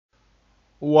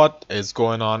What is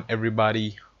going on,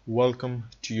 everybody? Welcome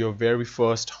to your very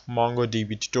first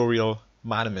MongoDB tutorial.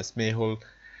 My name is Mehul,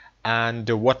 and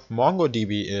what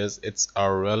MongoDB is, it's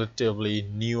a relatively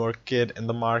newer kid in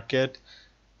the market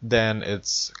than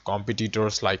its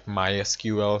competitors like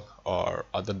MySQL or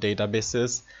other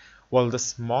databases. Well,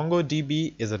 this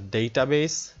MongoDB is a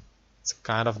database. It's a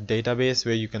kind of database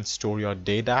where you can store your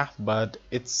data, but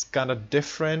it's kind of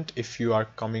different if you are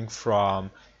coming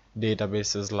from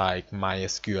databases like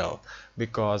MySQL,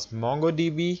 because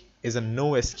MongoDB is a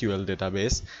NoSQL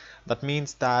database. That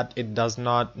means that it does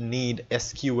not need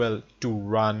SQL to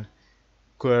run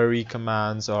query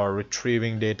commands or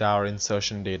retrieving data or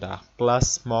insertion data.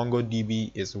 Plus,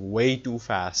 MongoDB is way too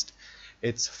fast.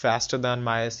 It's faster than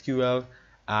MySQL,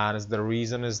 and the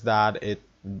reason is that it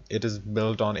is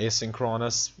built on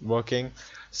asynchronous working.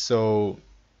 So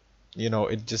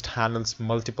it just handles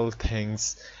multiple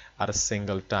things at a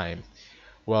single time.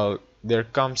 Well, there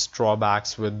comes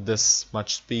drawbacks with this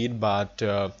much speed, but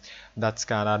that's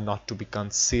kind of not to be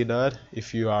considered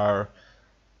if you are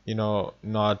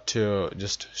not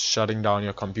just shutting down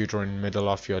your computer in the middle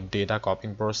of your data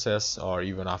copying process or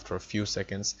even after a few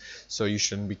seconds. So you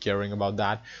shouldn't be caring about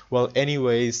that. Well,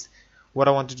 anyways, what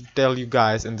I wanted to tell you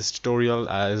guys in this tutorial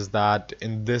is that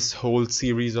in this whole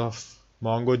series of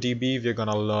MongoDB, we're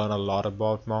gonna learn a lot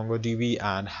about MongoDB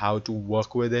and how to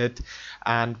work with it,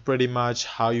 and pretty much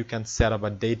how you can set up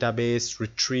a database,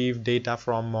 retrieve data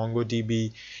from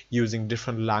MongoDB using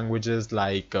different languages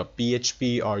like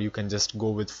PHP, or you can just go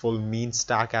with full mean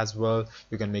stack as well.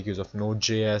 You can make use of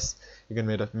Node.js, you can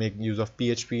make use of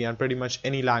PHP, and pretty much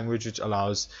any language which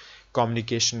allows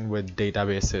communication with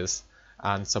databases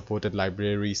and supported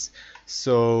libraries.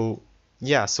 So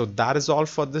yeah, so that is all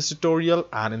for this tutorial,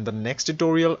 and in the next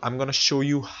tutorial I'm going to show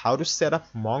you how to set up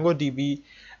MongoDB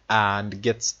and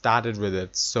get started with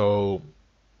it. So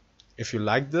if you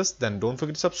like this, then don't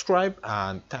forget to subscribe,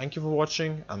 and thank you for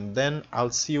watching, and then I'll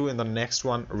see you in the next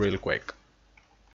one real quick.